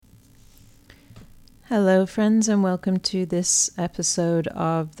Hello, friends, and welcome to this episode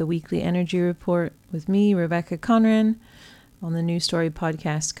of the Weekly Energy Report with me, Rebecca Conran, on the New Story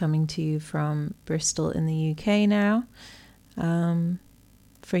podcast, coming to you from Bristol in the UK now.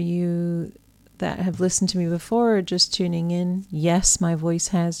 For you that have listened to me before or just tuning in, yes, my voice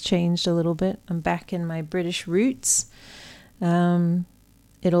has changed a little bit. I'm back in my British roots. It'll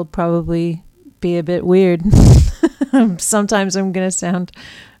probably be a bit weird. Sometimes I'm going to sound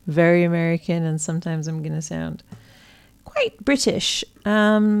very American, and sometimes I'm going to sound quite British.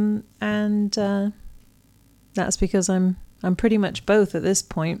 And that's because I'm pretty much both at this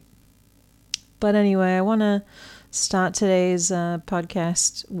point. But anyway, I want to start today's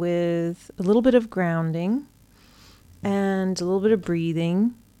podcast with a little bit of grounding and a little bit of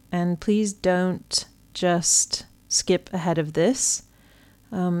breathing. And please don't just skip ahead of this.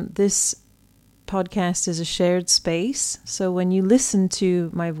 This podcast is a shared space, so when you listen to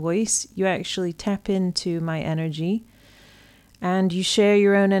my voice, you actually tap into my energy and you share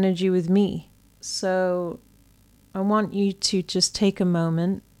your own energy with me. So I want you to just take a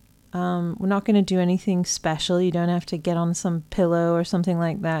moment. We're not going to do anything special. You don't have to get on some pillow or something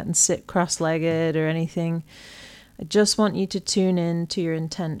like that and sit cross-legged or anything. I just want you to tune in to your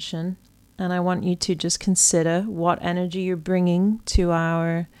intention, and I want you to just consider what energy you're bringing to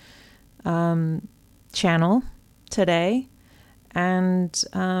our channel today, and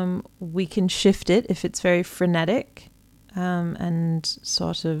we can shift it if it's very frenetic and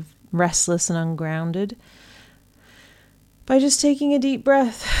sort of restless and ungrounded by just taking a deep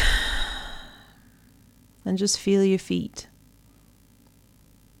breath and just feel your feet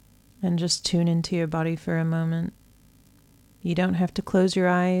and just tune into your body for a moment. You don't have to close your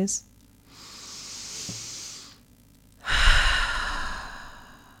eyes.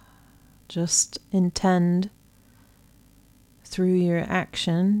 Just intend through your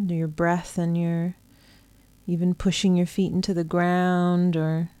action, your breath, and your even pushing your feet into the ground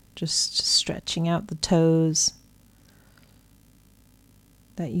or just stretching out the toes,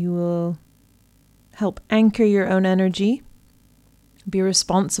 that you will help anchor your own energy, be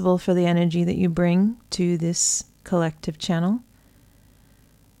responsible for the energy that you bring to this collective channel.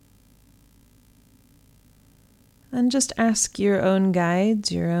 And just ask your own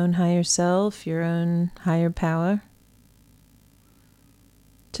guides, your own higher self, your own higher power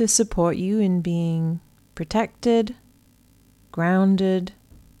to support you in being protected, grounded,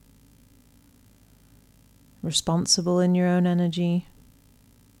 responsible in your own energy,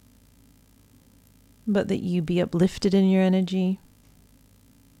 but that you be uplifted in your energy,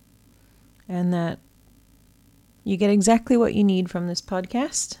 and that you get exactly what you need from this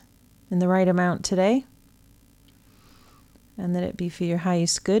podcast in the right amount today. And that it be for your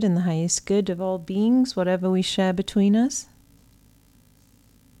highest good and the highest good of all beings, whatever we share between us.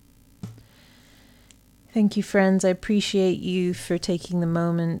 Thank you, friends. I appreciate you for taking the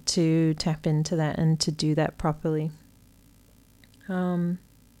moment to tap into that and to do that properly. At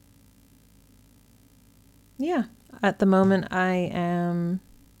the moment I'm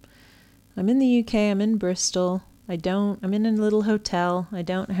in the UK, I'm in Bristol. I'm in a little hotel. I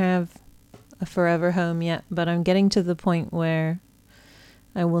don't have a forever home yet, but I'm getting to the point where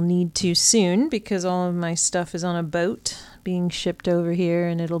I will need to soon, because all of my stuff is on a boat being shipped over here,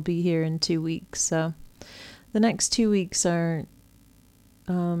 and it'll be here in 2 weeks. So the next 2 weeks are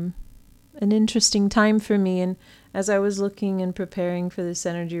an interesting time for me. And as I was looking and preparing for this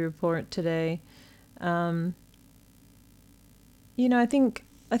energy report today, I think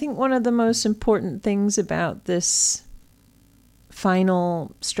one of the most important things about this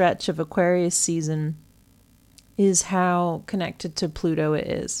final stretch of Aquarius season is how connected to Pluto it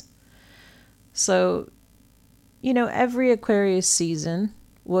is. So, every Aquarius season,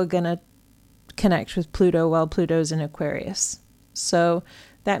 we're going to connect with Pluto while Pluto's in Aquarius. So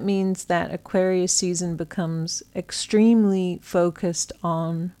that means that Aquarius season becomes extremely focused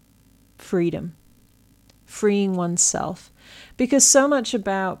on freedom, freeing oneself, because so much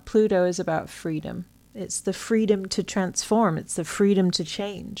about Pluto is about freedom. It's the freedom to transform. It's the freedom to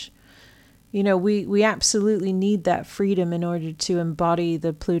change. We absolutely need that freedom in order to embody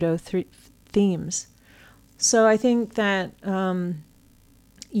the Pluto themes. So I think that,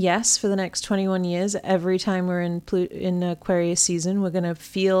 yes, for the next 21 years, every time we're in Aquarius season, we're going to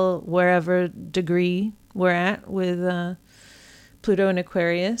feel wherever degree we're at with Pluto in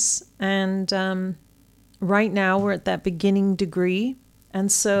Aquarius. And right now we're at that beginning degree.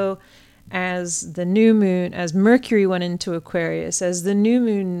 And so as Mercury went into Aquarius, as the new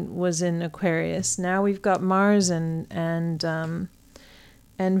moon was in Aquarius, now we've got Mars and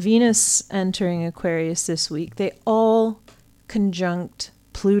Venus entering Aquarius this week. They all conjunct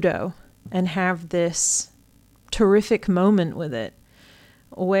Pluto and have this terrific moment with it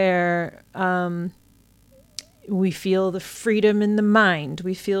where we feel the freedom in the mind,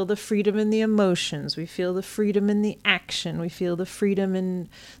 we feel the freedom in the emotions, we feel the freedom in the action, we feel the freedom in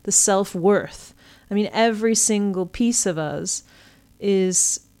the self-worth. I mean, every single piece of us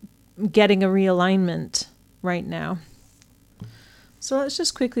is getting a realignment right now. So let's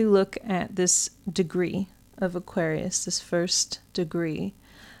just quickly look at this degree of Aquarius, this first degree.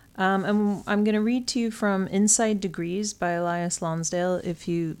 And I'm going to read to you from Inside Degrees by Elias Lonsdale. If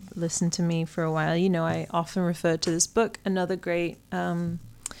you listen to me for a while, you know I often refer to this book. Another great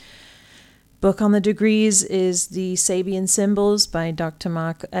book on the degrees is The Sabian Symbols by Dr.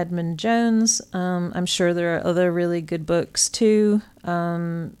 Mark Edmund Jones. I'm sure there are other really good books too.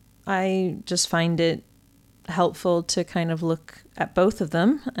 I just find it helpful to kind of look at both of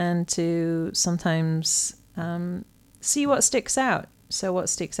them and to sometimes see what sticks out. So what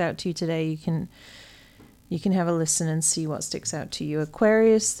sticks out to you today, you can have a listen and see what sticks out to you.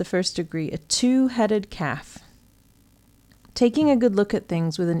 Aquarius, the first degree, a two-headed calf. Taking a good look at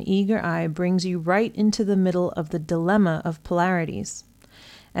things with an eager eye brings you right into the middle of the dilemma of polarities.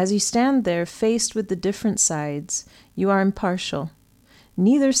 As you stand there, faced with the different sides, you are impartial.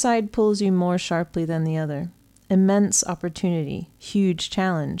 Neither side pulls you more sharply than the other. Immense opportunity, huge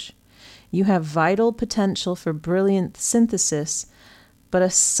challenge. You have vital potential for brilliant synthesis, but a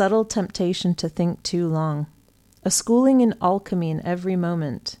subtle temptation to think too long. A schooling in alchemy in every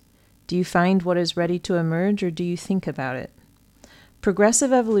moment. Do you find what is ready to emerge, or do you think about it?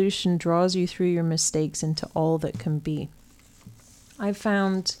 Progressive evolution draws you through your mistakes into all that can be. I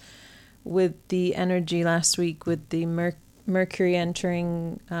found with the energy last week, with the Mercury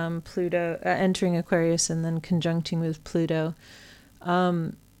entering Pluto, entering Aquarius and then conjuncting with Pluto,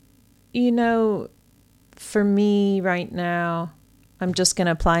 for me right now, I'm just going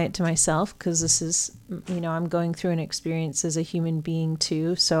to apply it to myself because this is, I'm going through an experience as a human being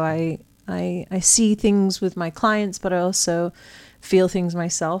too. So I see things with my clients, but I also feel things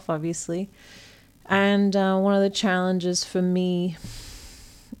myself, obviously. And one of the challenges for me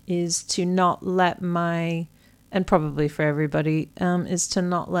is to not let and probably for everybody, is to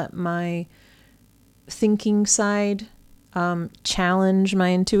not let my thinking side challenge my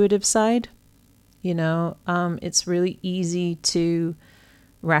intuitive side. It's really easy to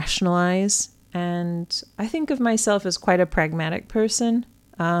rationalize, and I think of myself as quite a pragmatic person.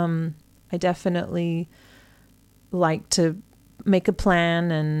 I definitely like to make a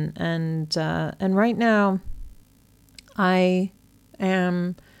plan, and right now I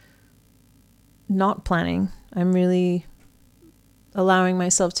am not planning. I'm really allowing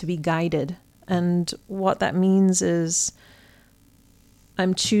myself to be guided, and what that means is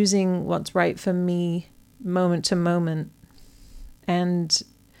I'm choosing what's right for me moment to moment and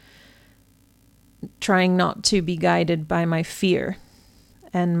trying not to be guided by my fear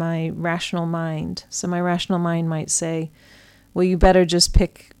and my rational mind. So my rational mind might say, well, you better just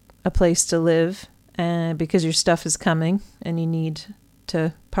pick a place to live because your stuff is coming and you need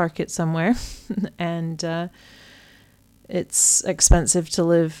to park it somewhere. And it's expensive to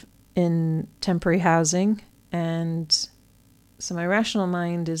live in temporary housing. And so my rational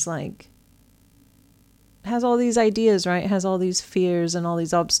mind is has all these ideas, right? Has all these fears and all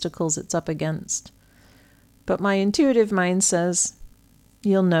these obstacles it's up against. But my intuitive mind says,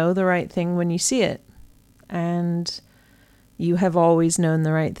 you'll know the right thing when you see it. And you have always known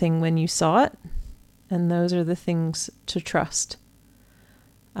the right thing when you saw it. And those are the things to trust.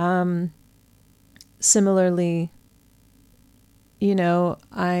 Similarly,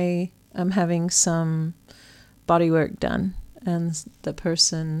 I am having some body work done, and the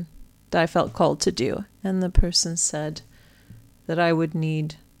person that I felt called to do, and the person said that I would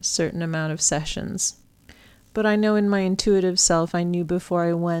need a certain amount of sessions. But I know in my intuitive self, I knew before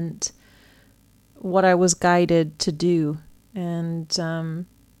I went what I was guided to do, and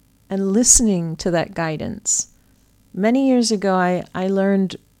listening to that guidance. Many years ago, I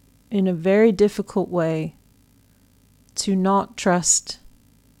learned in a very difficult way to not trust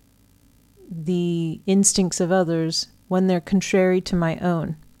the instincts of others when they're contrary to my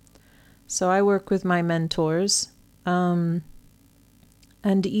own. So I work with my mentors, and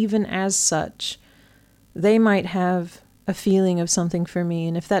even as such, they might have a feeling of something for me,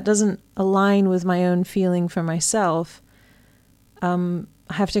 and if that doesn't align with my own feeling for myself, I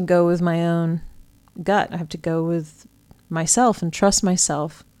have to go with my own gut. I have to go with myself and trust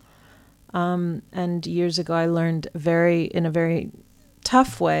myself. And years ago, I learned in a very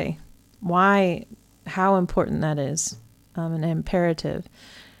tough way how important that is, an imperative.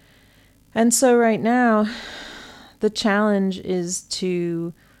 And so right now, the challenge is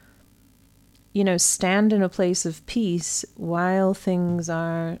to stand in a place of peace while things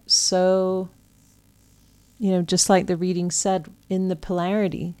are so, just like the reading said, in the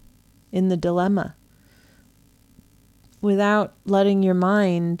polarity, in the dilemma, without letting your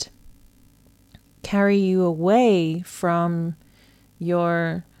mind carry you away from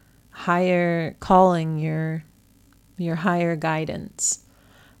your higher calling, your higher guidance.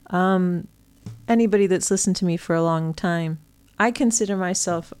 Anybody that's listened to me for a long time, I consider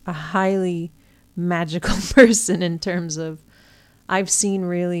myself a highly magical person in terms of I've seen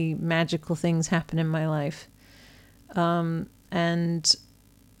really magical things happen in my life. And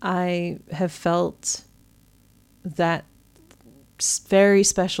I have felt that very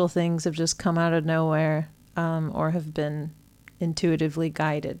special things have just come out of nowhere, or have been intuitively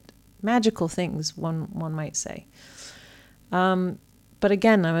guided. Magical things, one might say. But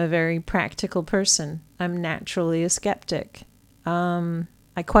again, I'm a very practical person. I'm naturally a skeptic.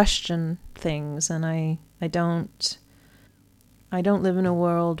 I question things, and I don't live in a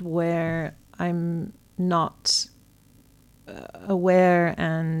world where I'm not aware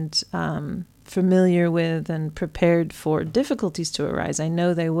and familiar with and prepared for difficulties to arise. I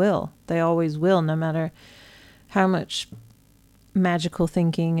know they will. They always will, no matter how much magical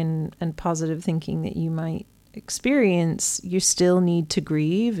thinking and positive thinking that you might experience. You still need to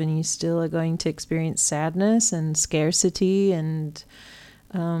grieve, and you still are going to experience sadness and scarcity and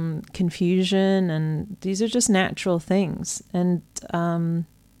confusion, and these are just natural things. And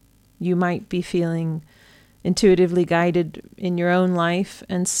you might be feeling intuitively guided in your own life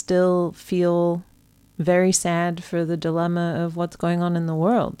and still feel very sad for the dilemma of what's going on in the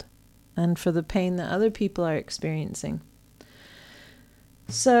world and for the pain that other people are experiencing.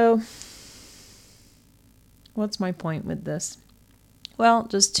 So, what's my point with this? Well,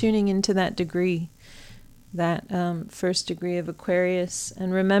 just tuning into that degree, that first degree of Aquarius,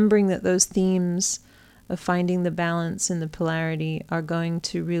 and remembering that those themes of finding the balance in the polarity are going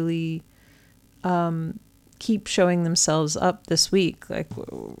to really keep showing themselves up this week. Like,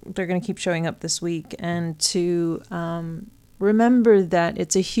 they're going to keep showing up this week, and to remember that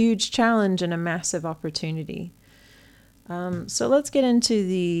it's a huge challenge and a massive opportunity. So let's get into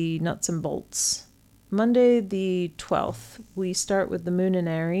the nuts and bolts. Monday the 12th, we start with the moon in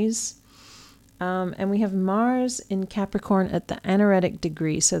Aries, and we have Mars in Capricorn at the anaretic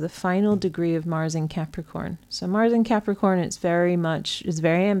degree, so the final degree of Mars in Capricorn. So Mars in Capricorn, it's very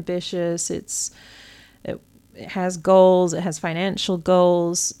ambitious, it has goals, it has financial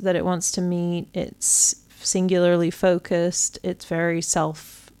goals that it wants to meet, it's singularly focused, it's very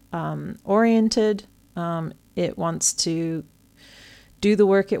self-oriented, it wants to do the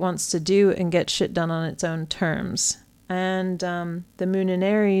work it wants to do and get shit done on its own terms. And the moon in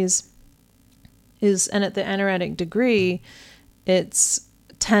Aries and at the anaretic degree, it's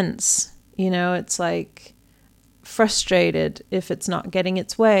tense. It's like frustrated if it's not getting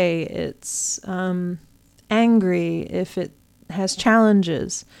its way. It's angry if it has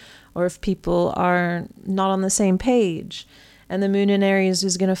challenges, or if people are not on the same page. And the moon in Aries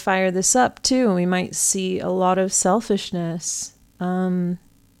is going to fire this up too, and we might see a lot of selfishness kind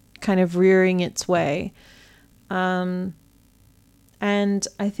of rearing its way. And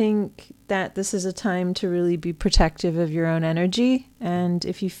I think that this is a time to really be protective of your own energy. And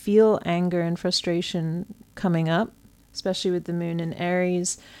if you feel anger and frustration coming up, especially with the moon in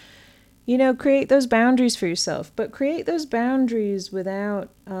Aries, create those boundaries for yourself. But create those boundaries without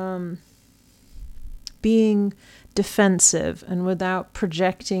being defensive and without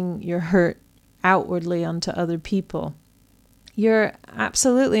projecting your hurt outwardly onto other people. You're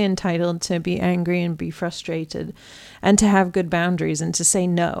absolutely entitled to be angry and be frustrated, and to have good boundaries and to say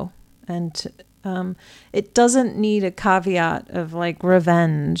no. And it doesn't need a caveat of like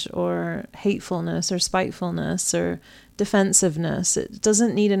revenge or hatefulness or spitefulness or defensiveness. It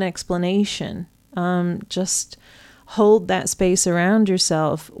doesn't need an explanation. Just hold that space around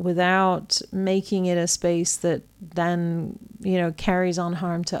yourself without making it a space that then, carries on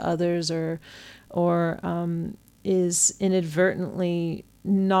harm to others or is inadvertently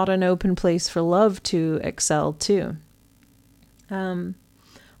not an open place for love to excel too. On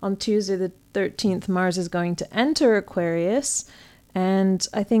Tuesday the 13th, Mars is going to enter Aquarius, and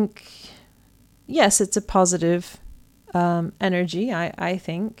I think, yes, it's a positive energy, I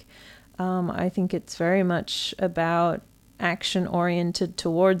think. I think it's very much about action oriented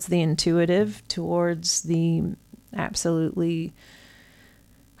towards the intuitive, towards the absolutely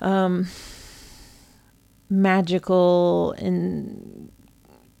magical and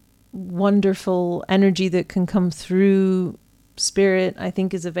wonderful energy that can come through spirit, I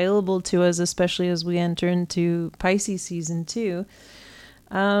think, is available to us, especially as we enter into Pisces season 2.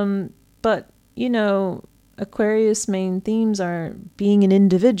 But Aquarius main themes are being an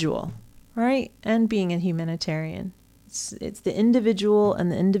individual, right? And being a humanitarian. It's the individual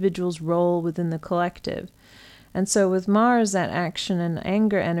and the individual's role within the collective. And so with Mars, that action and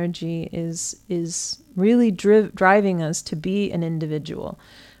anger energy is really driving us to be an individual.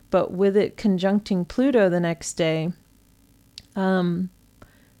 But with it conjuncting Pluto the next day,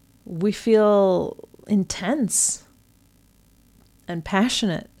 we feel intense and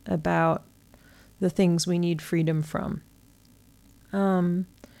passionate about the things we need freedom from.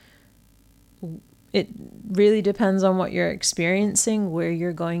 It really depends on what you're experiencing, where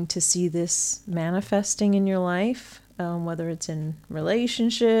you're going to see this manifesting in your life, whether it's in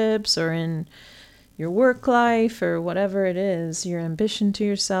relationships or in your work life or whatever it is, your ambition to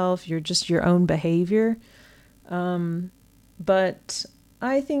yourself, your own behavior. But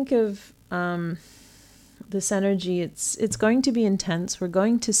I think of this energy, it's going to be intense. We're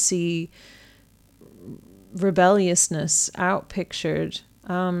going to see rebelliousness outpictured.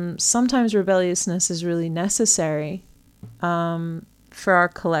 Sometimes rebelliousness is really necessary for our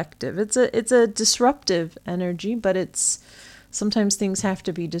collective. It's a disruptive energy, but sometimes things have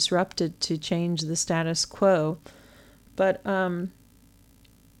to be disrupted to change the status quo. But I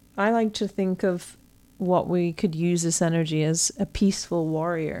like to think of what we could use this energy as a peaceful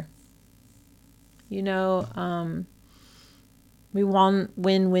warrior. We want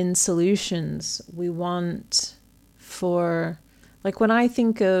win-win solutions. We want when I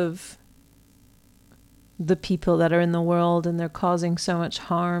think of the people that are in the world and they're causing so much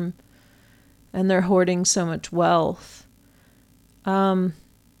harm and they're hoarding so much wealth, when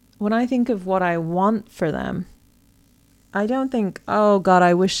I think of what I want for them, I don't think, oh God,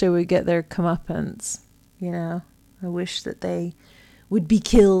 I wish they would get their comeuppance. I wish that they would be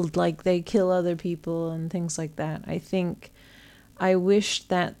killed like they kill other people and things like that. I wish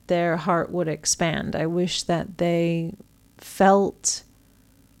that their heart would expand. I wish that they felt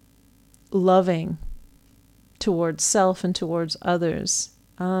loving towards self and towards others.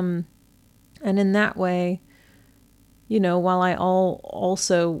 And in that way, while I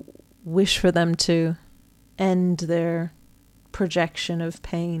also wish for them to end their projection of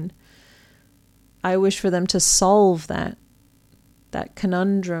pain, I wish for them to solve that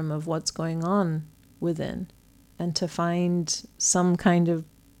conundrum of what's going on within and to find some kind of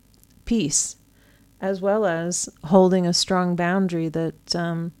peace, as well as holding a strong boundary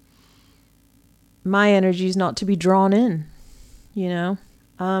that my energy is not to be drawn in,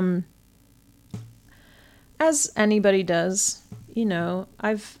 as anybody does.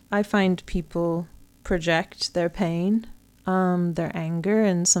 I find people project their pain, their anger,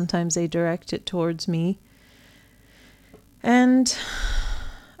 and sometimes they direct it towards me. And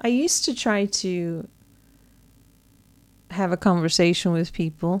I used to try to have a conversation with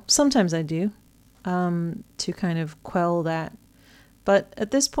people. Sometimes I do, to kind of quell that. But at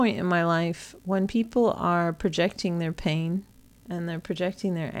this point in my life, when people are projecting their pain and they're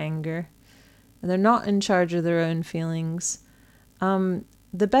projecting their anger and they're not in charge of their own feelings, the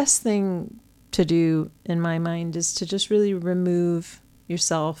best thing to do in my mind is to just really remove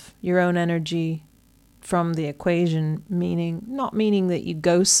yourself, your own energy from the equation, not meaning that you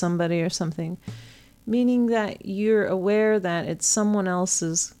ghost somebody or something, meaning that you're aware that it's someone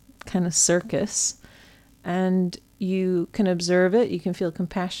else's kind of circus and you can observe it, you can feel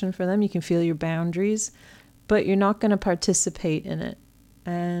compassion for them, you can feel your boundaries, but you're not going to participate in it.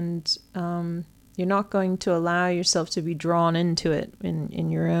 And you're not going to allow yourself to be drawn into it in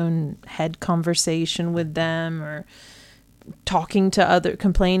your own head conversation with them or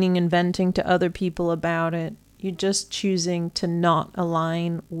complaining and venting to other people about it. You're just choosing to not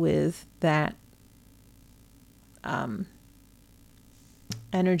align with that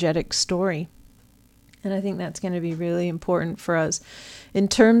energetic story. And I think that's going to be really important for us in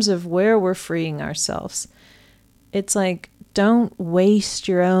terms of where we're freeing ourselves. It's like, don't waste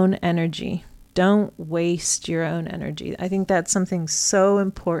your own energy. Don't waste your own energy. I think that's something so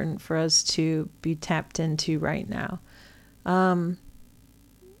important for us to be tapped into right now.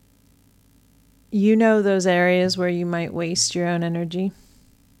 Those areas where you might waste your own energy.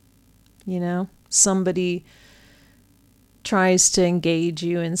 Somebody tries to engage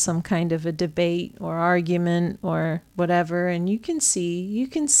you in some kind of a debate or argument or whatever, and you can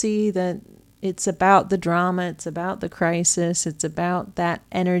see that it's about the drama, it's about the crisis, it's about that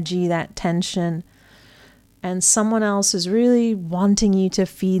energy, that tension, and someone else is really wanting you to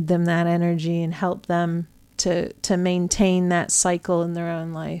feed them that energy and help them to maintain that cycle in their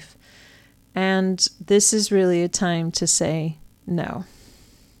own life. And this is really a time to say, no,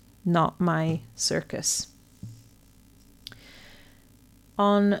 not my circus.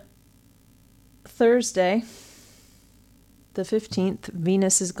 On Thursday, the 15th,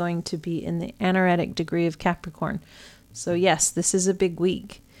 Venus is going to be in the anaretic degree of Capricorn. So yes, this is a big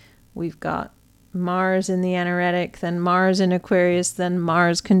week. We've got Mars in the anaretic, then Mars in Aquarius, then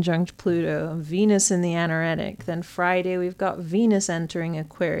Mars conjunct Pluto, Venus in the anaretic. Then Friday we've got Venus entering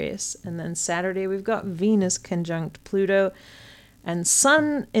Aquarius, and then Saturday we've got Venus conjunct Pluto, and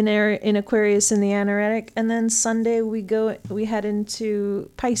Sun in Aquarius in the anaretic, and then Sunday we head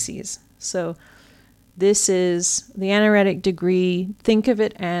into Pisces. So this is the anaretic degree. Think of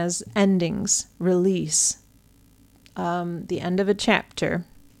it as endings, release, the end of a chapter,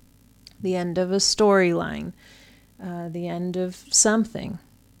 the end of a storyline, the end of something.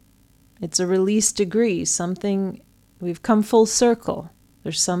 It's a release degree, something, we've come full circle.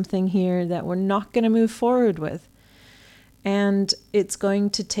 There's something here that we're not going to move forward with. And it's going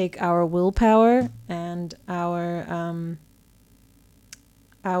to take our willpower and our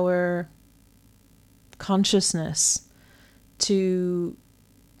consciousness to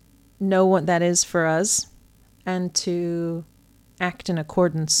know what that is for us and to act in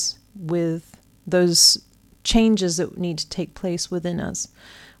accordance with those changes that need to take place within us,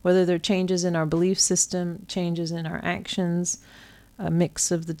 whether they're changes in our belief system, changes in our actions, a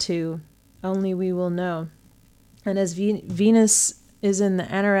mix of the two. Only we will know. And as Venus is in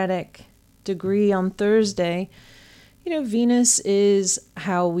the anaretic degree on Thursday, Venus is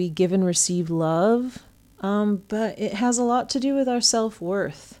how we give and receive love, but it has a lot to do with our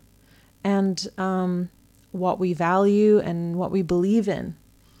self-worth and what we value and what we believe in.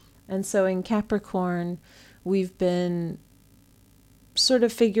 And so in Capricorn, we've been sort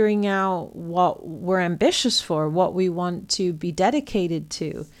of figuring out what we're ambitious for, what we want to be dedicated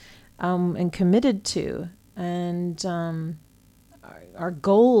to and committed to. And our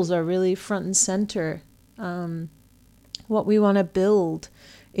goals are really front and center. What we want to build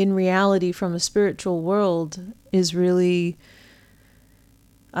in reality from a spiritual world is really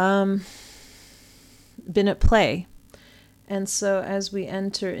been at play. And so as we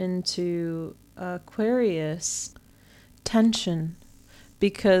enter into Aquarius, tension,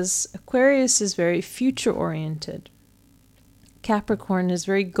 because Aquarius is very future-oriented. Capricorn is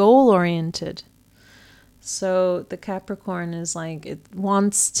very goal-oriented. So the Capricorn is like, it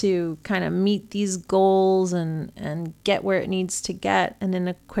wants to kind of meet these goals and get where it needs to get. And in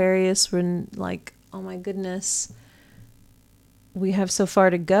Aquarius, we're like, oh my goodness, we have so far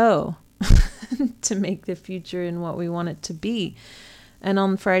to go to make the future and what we want it to be. And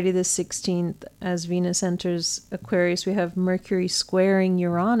on Friday the 16th, as Venus enters Aquarius, we have Mercury squaring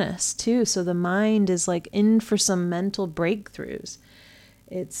Uranus too. So the mind is like in for some mental breakthroughs.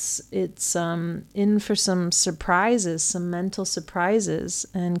 It's in for some surprises, some mental surprises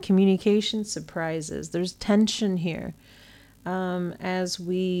and communication surprises. There's tension here as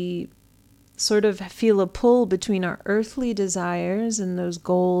we sort of feel a pull between our earthly desires and those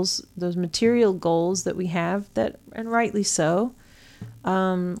goals, those material goals that we have, that, and rightly so.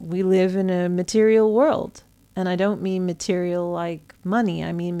 We live in a material world, and I don't mean material like money.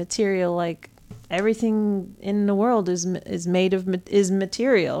 I mean material like everything in the world is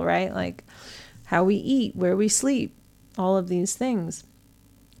material, right? Like how we eat, where we sleep, all of these things.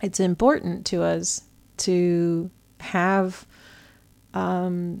 It's important to us to have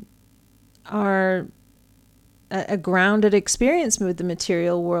a grounded experience with the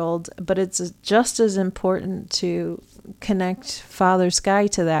material world, but it's just as important to connect Father Sky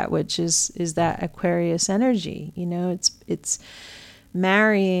to that, which is that Aquarius energy. It's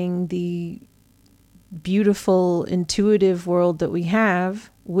marrying the beautiful intuitive world that we have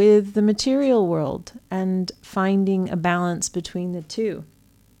with the material world and finding a balance between the two.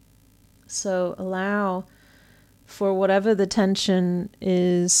 So allow for whatever the tension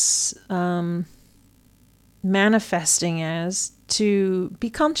is manifesting as, to be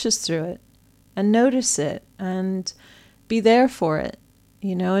conscious through it and notice it and be there for it,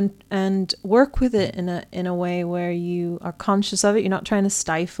 and work with it in a way where you are conscious of it. You're not trying to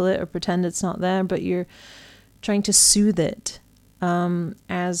stifle it or pretend it's not there, but you're trying to soothe it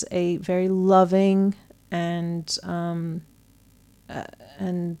as a very loving and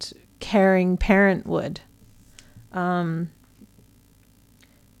caring parent would. On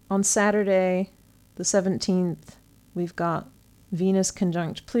Saturday, the 17th, we've got Venus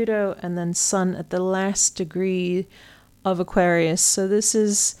conjunct Pluto, and then Sun at the last degree of Aquarius. So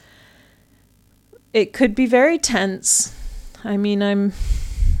it could be very tense. I mean,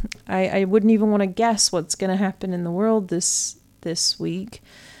 I wouldn't even want to guess what's going to happen in the world this week,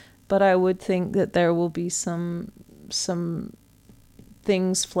 but I would think that there will be some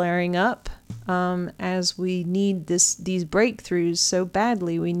things flaring up as we need these breakthroughs so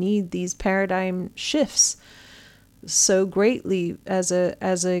badly. We need these paradigm shifts so greatly as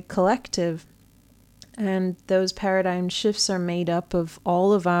a collective. And those paradigm shifts are made up of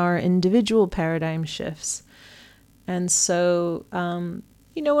all of our individual paradigm shifts. And so,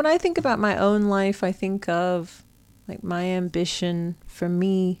 when I think about my own life, I think of like my ambition for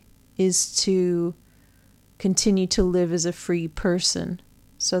me is to continue to live as a free person.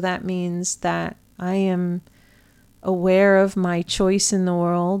 So that means that I am aware of my choice in the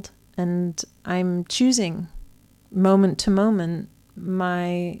world, and I'm choosing moment to moment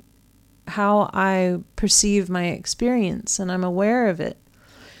how I perceive my experience, and I'm aware of it.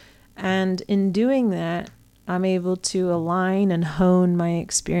 And in doing that, I'm able to align and hone my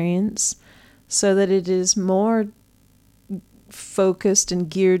experience so that it is more focused and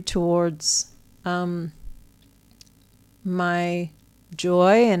geared towards my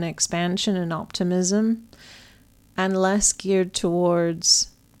joy and expansion and optimism, and less geared towards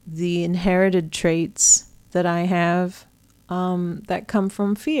the inherited traits that I have that come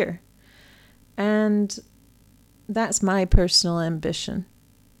from fear. And that's my personal ambition,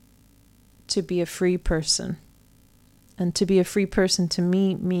 to be a free person. And to be a free person to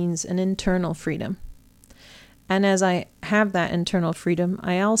me means an internal freedom. And as I have that internal freedom,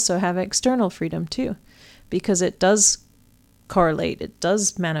 I also have external freedom too, because it does correlate, it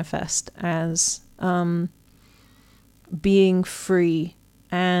does manifest as being free.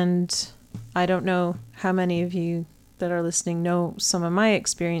 And I don't know how many of you that are listening know some of my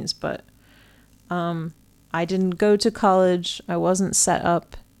experience, but I didn't go to college. I wasn't set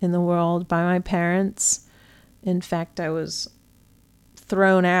up in the world by my parents. In fact, I was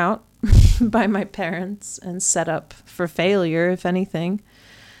thrown out by my parents and set up for failure, if anything,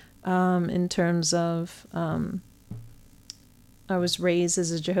 in terms of I was raised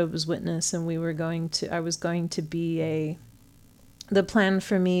as a Jehovah's Witness, and the plan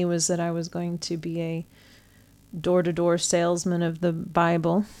for me was that I was going to be a door-to-door salesman of the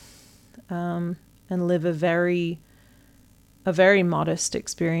Bible, and live a very modest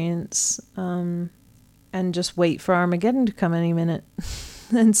experience, and just wait for Armageddon to come any minute.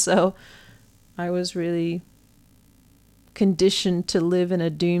 And so I was really conditioned to live in a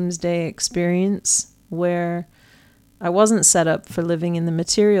doomsday experience where I wasn't set up for living in the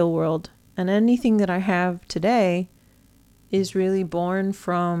material world. And anything that I have today is really born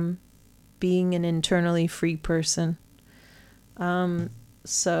from being an internally free person.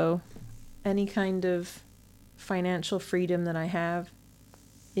 So any kind of financial freedom that I have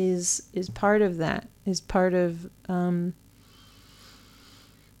is part of that, is part of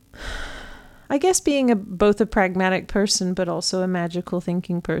I guess being both a pragmatic person but also a magical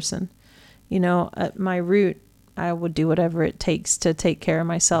thinking person. At my root, I would do whatever it takes to take care of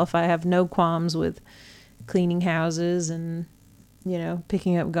myself. I have no qualms with cleaning houses and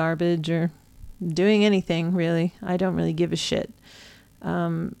picking up garbage or doing anything, really. I don't really give a shit,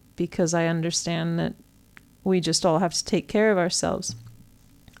 because I understand that we just all have to take care of ourselves.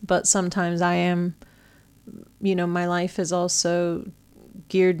 But sometimes I am, my life has also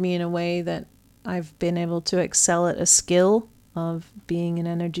geared me in a way that I've been able to excel at a skill of being an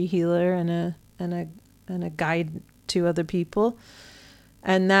energy healer and a guide to other people.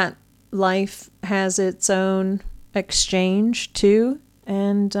 And that life has its own exchange too.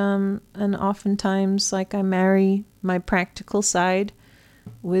 And oftentimes, like, I marry my practical side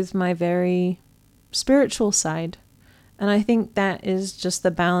with my very spiritual side. And I think that is just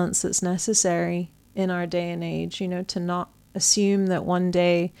the balance that's necessary in our day and age, to not assume that one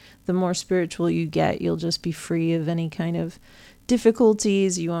day the more spiritual you get, you'll just be free of any kind of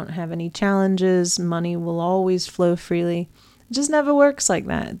difficulties, you won't have any challenges, money will always flow freely. It just never works like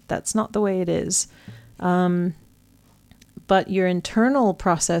that. That's not the way it is. But your internal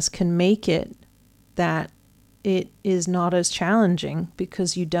process can make it that it is not as challenging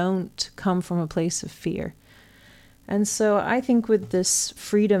because you don't come from a place of fear. And so I think with this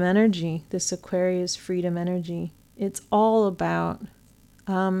freedom energy, this Aquarius freedom energy, it's all about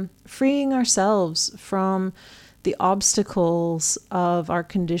freeing ourselves from the obstacles of our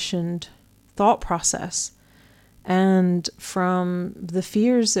conditioned thought process and from the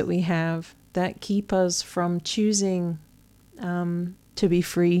fears that we have that keep us from choosing to be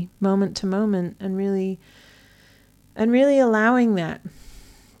free moment to moment, and really allowing that.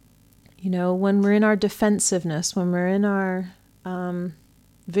 When we're in our defensiveness, when we're in our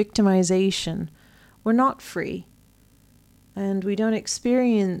victimization, we're not free. And we don't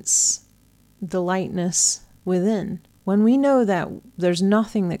experience the lightness within. When we know that there's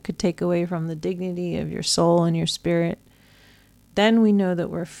nothing that could take away from the dignity of your soul and your spirit, then we know that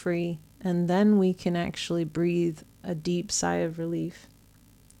we're free, and then we can actually breathe a deep sigh of relief.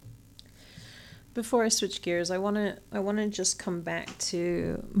 Before I switch gears, I want to just come back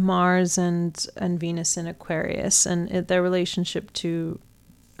to Mars and Venus in Aquarius and their relationship to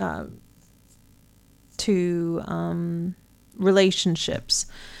relationships.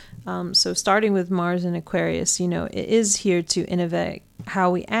 So starting with Mars in Aquarius, it is here to innovate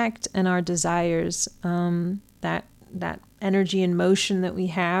how we act and our desires. That energy in motion that we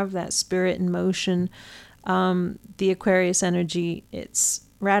have, that spirit in motion. The Aquarius energy, it's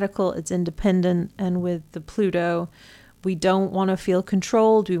radical, it's independent, and with the Pluto, we don't want to feel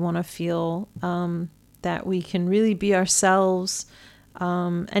controlled. We want to feel that we can really be ourselves.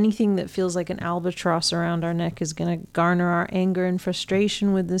 Anything that feels like an albatross around our neck is going to garner our anger and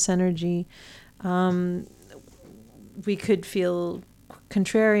frustration with this energy. We could feel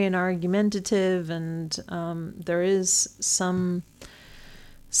contrarian, argumentative, and there is some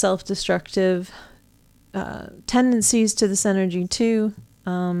self-destructive tendencies to this energy too.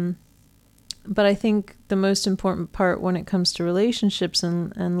 But I think the most important part when it comes to relationships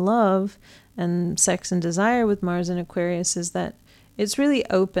and love and sex and desire with Mars in Aquarius is that it's really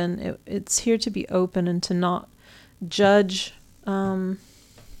open. It's here to be open and to not judge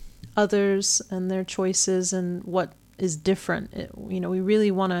others and their choices and what is different. We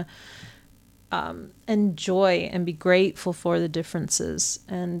really want to enjoy and be grateful for the differences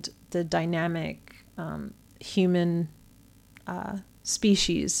and the dynamic human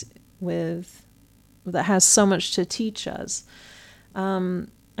species that has so much to teach us.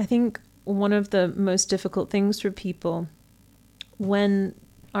 I think one of the most difficult things for people when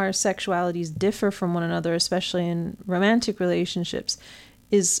our sexualities differ from one another, especially in romantic relationships,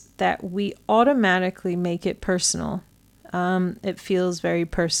 is that we automatically make it personal. It feels very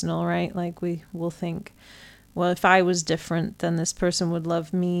personal, right? Like we will think, well, if I was different, then this person would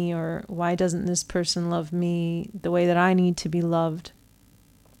love me, or why doesn't this person love me the way that I need to be loved?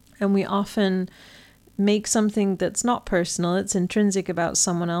 And we often make something that's not personal, it's intrinsic about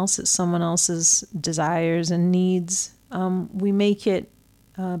someone else, it's someone else's desires and needs. We make it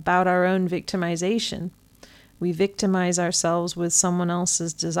about our own victimization. We victimize ourselves with someone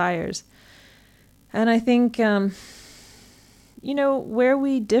else's desires. And I think, where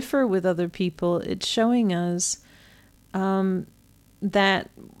we differ with other people, it's showing us that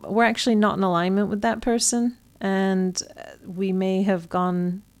we're actually not in alignment with that person. And we may have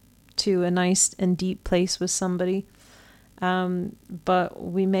gone to a nice and deep place with somebody, but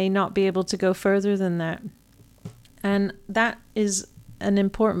we may not be able to go further than that. And that is an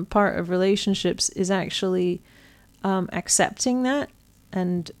important part of relationships, is actually accepting that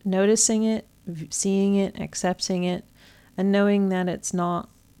and noticing it, seeing it, accepting it, and knowing that it's not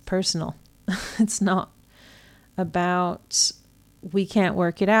personal. It's not about we can't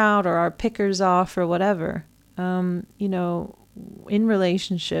work it out or our picker's off or whatever. In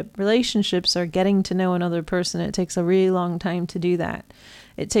relationships are getting to know another person. It takes a really long time to do that.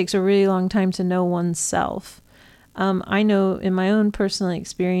 It takes a really long time to know oneself. I know in my own personal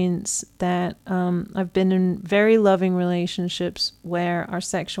experience that I've been in very loving relationships where our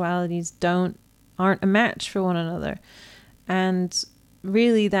sexualities aren't a match for one another. And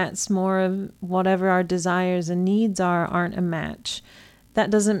really that's more of whatever our desires and needs aren't a match. That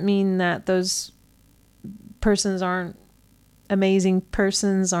doesn't mean that those persons aren't amazing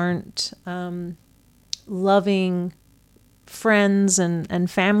persons, aren't loving friends and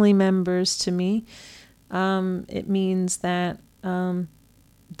family members to me. It means that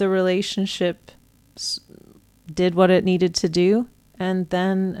the relationship did what it needed to do, and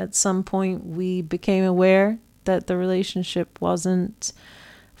then at some point we became aware that the relationship wasn't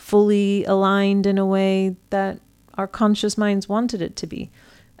fully aligned in a way that our conscious minds wanted it to be.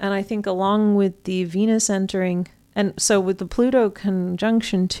 And I think along with the Venus entering, and so with the Pluto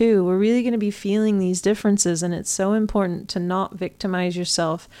conjunction too, we're really going to be feeling these differences, and it's so important to not victimize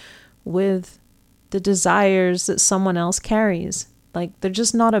yourself with the desires that someone else carries. Like, they're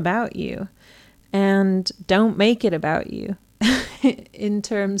just not about you. And don't make it about you. In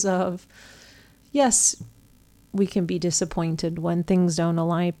terms of, yes, we can be disappointed when things don't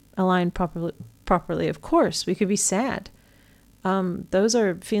align properly. Of course, we could be sad. Those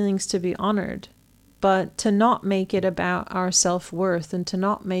are feelings to be honored. But to not make it about our self-worth, and to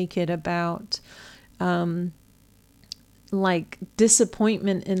not make it about like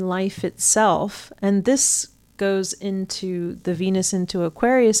disappointment in life itself. And this goes into the Venus into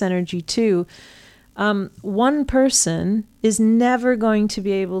Aquarius energy too. One person is never going to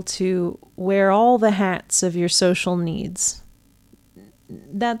be able to wear all the hats of your social needs.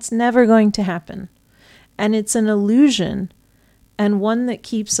 That's never going to happen. And it's an illusion and one that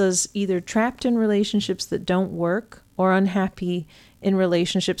keeps us either trapped in relationships that don't work or unhappy in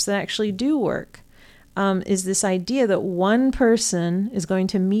relationships that actually do work. Is this idea that one person is going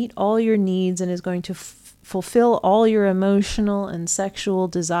to meet all your needs and is going to fulfill all your emotional and sexual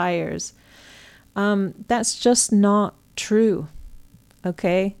desires. That's just not true,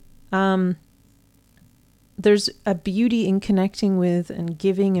 okay? There's a beauty in connecting with and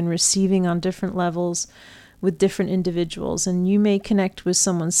giving and receiving on different levels with different individuals. And you may connect with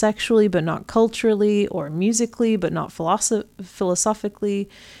someone sexually, but not culturally, or musically, but not philosophically.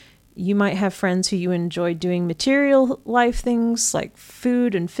 You might have friends who you enjoy doing material life things like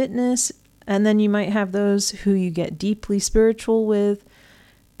food and fitness. And then you might have those who you get deeply spiritual with.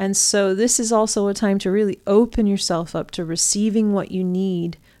 And so this is also a time to really open yourself up to receiving what you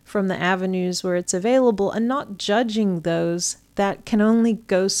need from the avenues where it's available, and not judging those that can only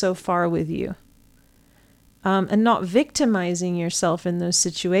go so far with you. And not victimizing yourself in those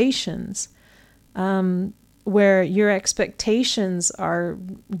situations where your expectations are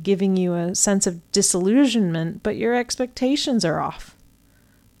giving you a sense of disillusionment, but your expectations are off.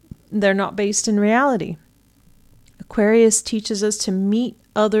 They're not based in reality. Aquarius teaches us to meet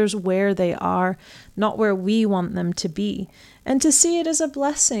others where they are, not where we want them to be, and to see it as a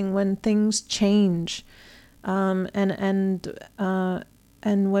blessing when things change, and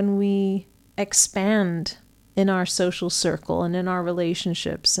when we expand in our social circle and in our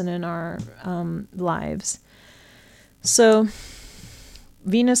relationships and in our lives. So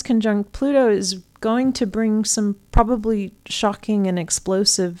Venus conjunct Pluto is going to bring some probably shocking and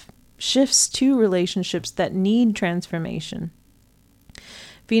explosive shifts to relationships that need transformation.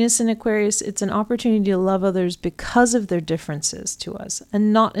 Venus in Aquarius, it's an opportunity to love others because of their differences to us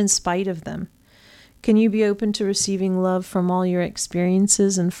and not in spite of them. Can you be open to receiving love from all your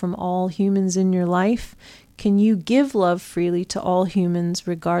experiences and from all humans in your life? Can you give love freely to all humans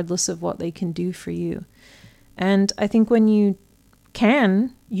regardless of what they can do for you? And I think when you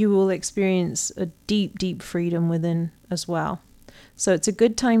can, you will experience a deep, deep freedom within as well. So it's a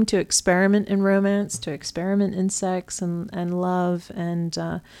good time to experiment in romance, to experiment in sex and love,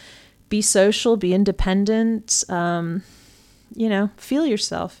 and be social, be independent, feel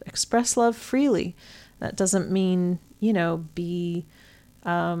yourself, express love freely. That doesn't mean,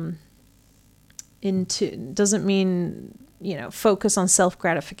 focus on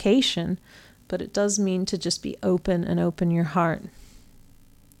self-gratification, but it does mean to just be open and open your heart.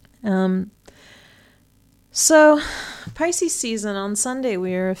 So Pisces season on Sunday,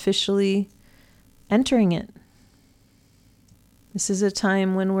 we are officially entering it. This is a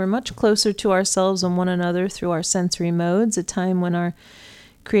time when we're much closer to ourselves and one another through our sensory modes, a time when our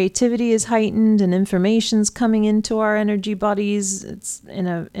creativity is heightened and information's coming into our energy bodies. It's in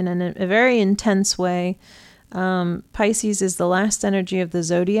a very intense way. Pisces is the last energy of the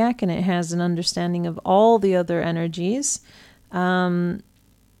zodiac, and it has an understanding of all the other energies.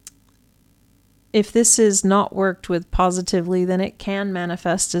 If this is not worked with positively, then it can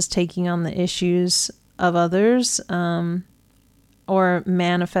manifest as taking on the issues of others, or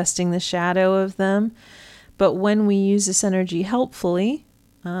manifesting the shadow of them. But when we use this energy helpfully,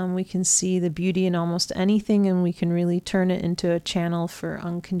 we can see the beauty in almost anything, and we can really turn it into a channel for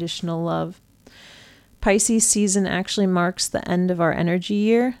unconditional love. Pisces season actually marks the end of our energy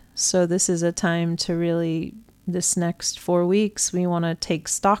year. So this is a time to really, this next 4 weeks, we want to take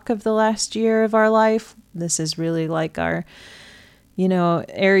stock of the last year of our life. This is really like our,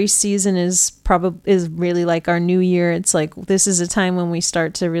 Aries season is really like our new year. It's like, this is a time when we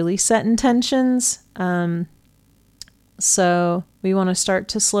start to really set intentions. So we want to start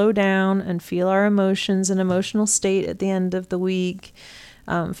to slow down and feel our emotions and emotional state at the end of the week.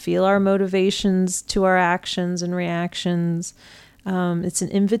 Feel our motivations to our actions and reactions. It's an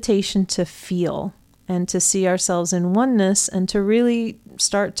invitation to feel and to see ourselves in oneness, and to really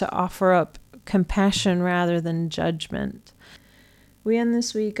start to offer up compassion rather than judgment. We end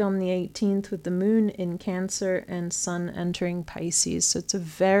this week on the 18th with the moon in Cancer and sun entering Pisces. So it's a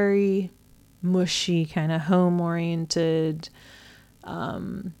very mushy, kind of home-oriented,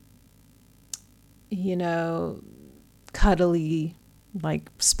 cuddly, like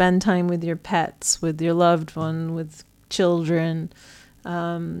spend time with your pets, with your loved one, with children,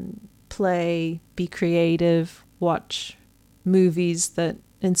 play, be creative, watch movies that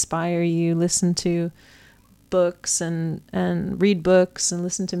inspire you, listen to books and read books and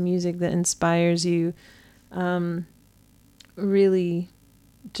listen to music that inspires you. Really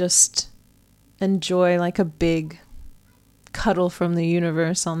just enjoy like a big cuddle from the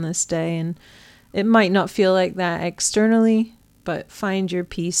universe on this day. And it might not feel like that externally, but find your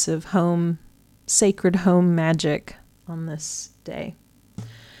piece of home, sacred home magic on this day.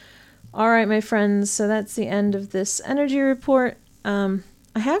 All right, my friends, so that's the end of this energy report. I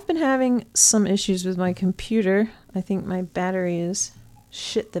have been having some issues with my computer. I think my battery is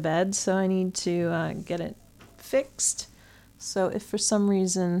shit the bed, so I need to get it fixed. So if for some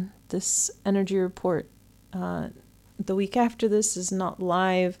reason this energy report the week after this is not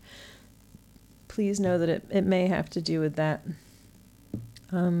live, please know that it may have to do with that.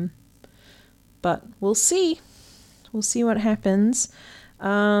 But we'll see. We'll see what happens.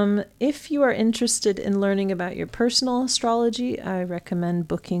 If you are interested in learning about your personal astrology, I recommend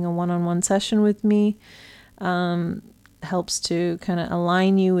booking a one-on-one session with me. Helps to kind of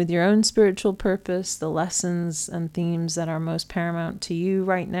align you with your own spiritual purpose, the lessons and themes that are most paramount to you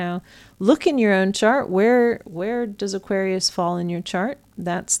right now. Look in your own chart. Where does Aquarius fall in your chart?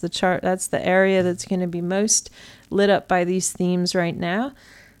 That's the chart. That's the area that's going to be most lit up by these themes right now.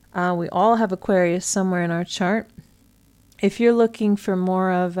 We all have Aquarius somewhere in our chart. If you're looking for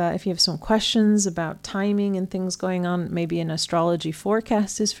more of, if you have some questions about timing and things going on, maybe an astrology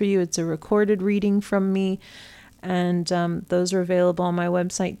forecast is for you. It's a recorded reading from me. And those are available on my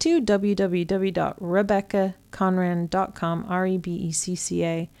website too, www.rebeccaconran.com,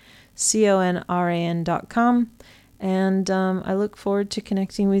 REBECCACONRAN.com. And I look forward to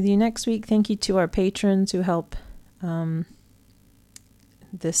connecting with you next week. Thank you to our patrons who help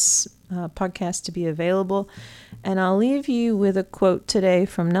this podcast to be available. And I'll leave you with a quote today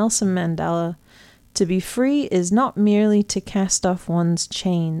from Nelson Mandela. To be free is not merely to cast off one's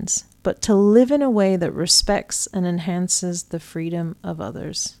chains, but to live in a way that respects and enhances the freedom of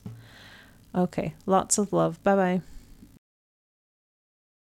others. Okay, lots of love. Bye-bye.